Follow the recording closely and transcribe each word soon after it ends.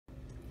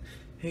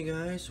Hey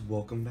guys,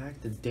 welcome back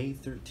to day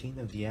 13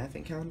 of the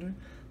advent calendar.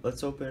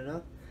 Let's open it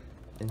up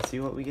and see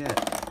what we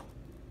get.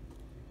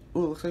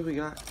 Ooh, looks like we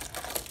got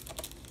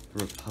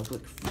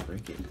Republic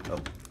Frigate. Oh.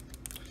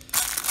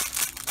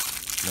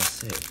 Let's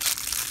see.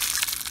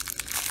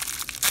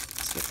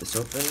 Let's get this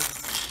open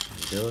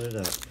and build it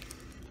up.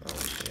 Oh,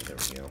 okay, there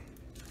we go.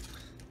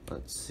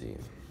 Let's see.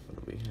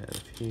 What do we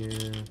have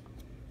here?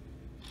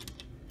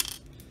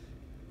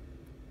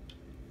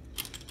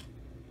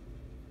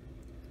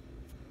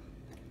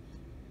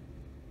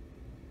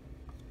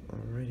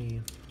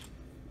 Alrighty.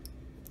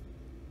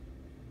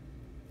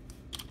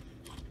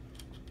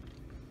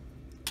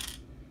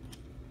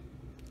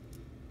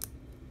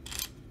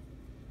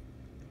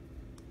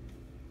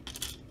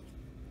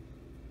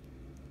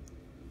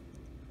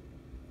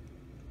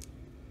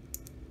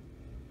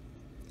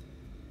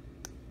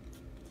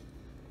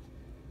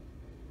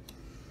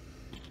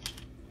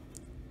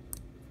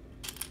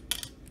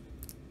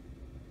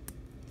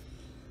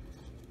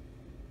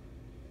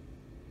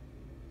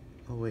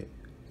 Oh wait.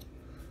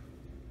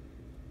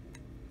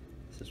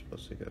 This is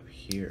supposed to go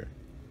here,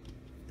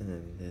 and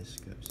then this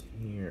goes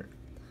here.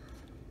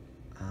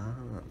 Ah,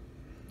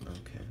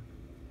 okay.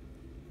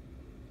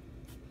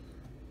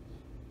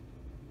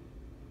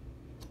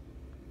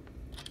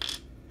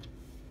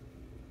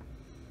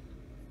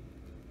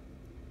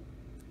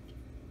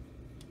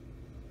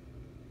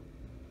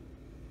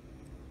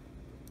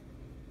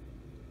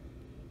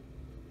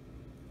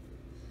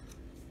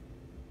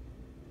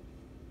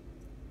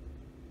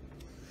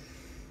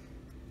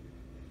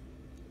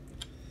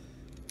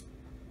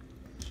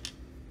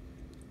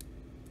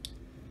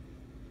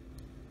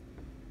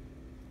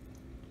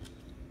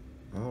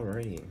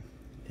 Alrighty,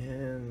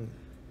 and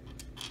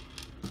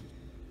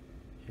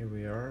here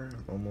we are,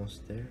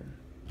 almost there.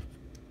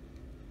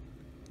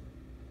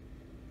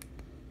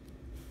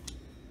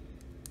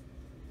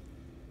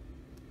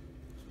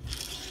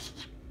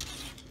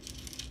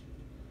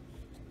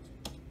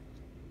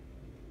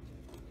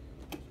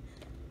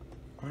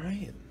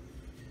 Alright,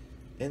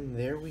 and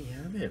there we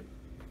have it,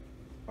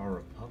 our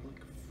Republic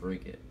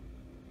Frigate.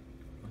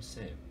 I must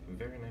say, a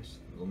very nice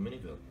little mini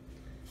build,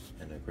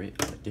 and a great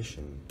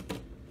addition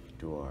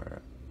to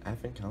our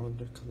advent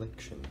calendar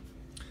collection.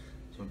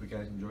 So hope you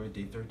guys enjoyed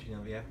day 13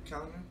 of the advent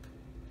calendar,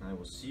 and I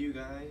will see you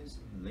guys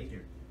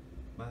later.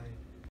 Bye.